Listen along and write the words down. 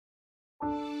Till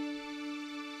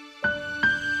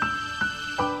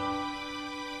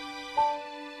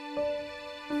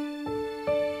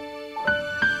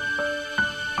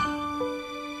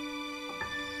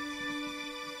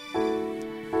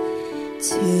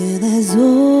as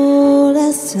old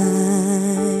as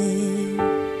time,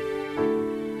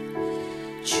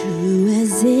 true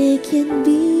as it can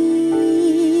be,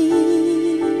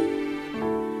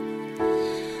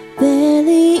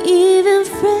 barely even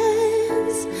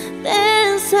friends,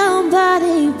 then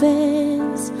somebody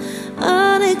bends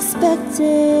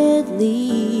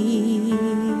unexpectedly.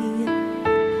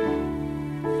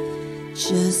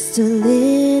 Just a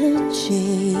little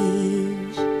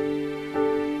change,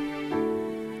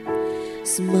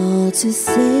 small to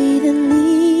say the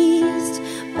least,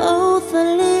 both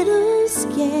a little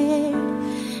scared,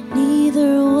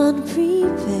 neither one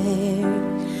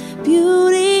prepared.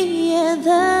 Beauty and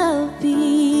the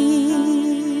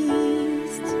Beast,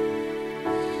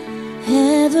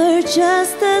 ever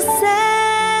just the same,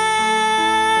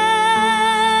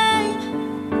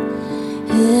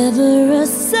 ever a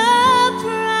surprise,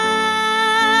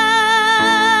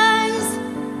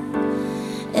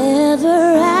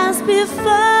 ever as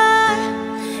before,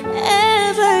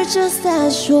 ever just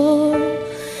as sure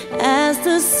as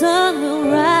the sun will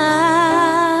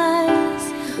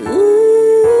rise.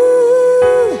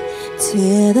 Ooh,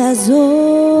 till as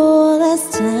old as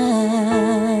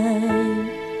time,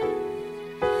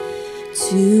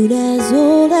 tune as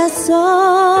old as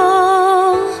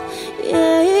song,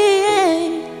 yeah, yeah.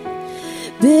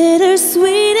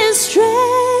 Bittersweet and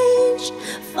strange,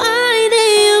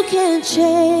 finding you can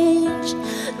change,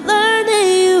 learning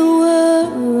you were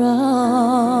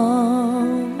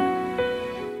wrong.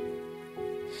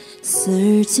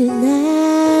 Certain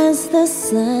as the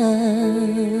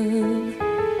sun,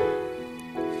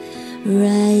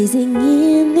 rising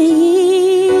in the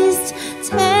east,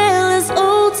 tale as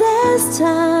old as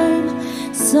time,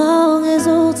 song as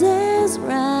old as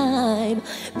rhyme,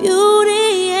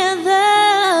 Beauty and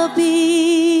the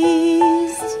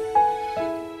Beast,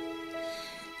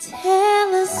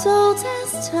 tale as old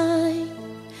as time,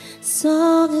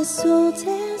 song as old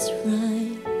as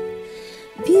rhyme,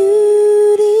 beauty.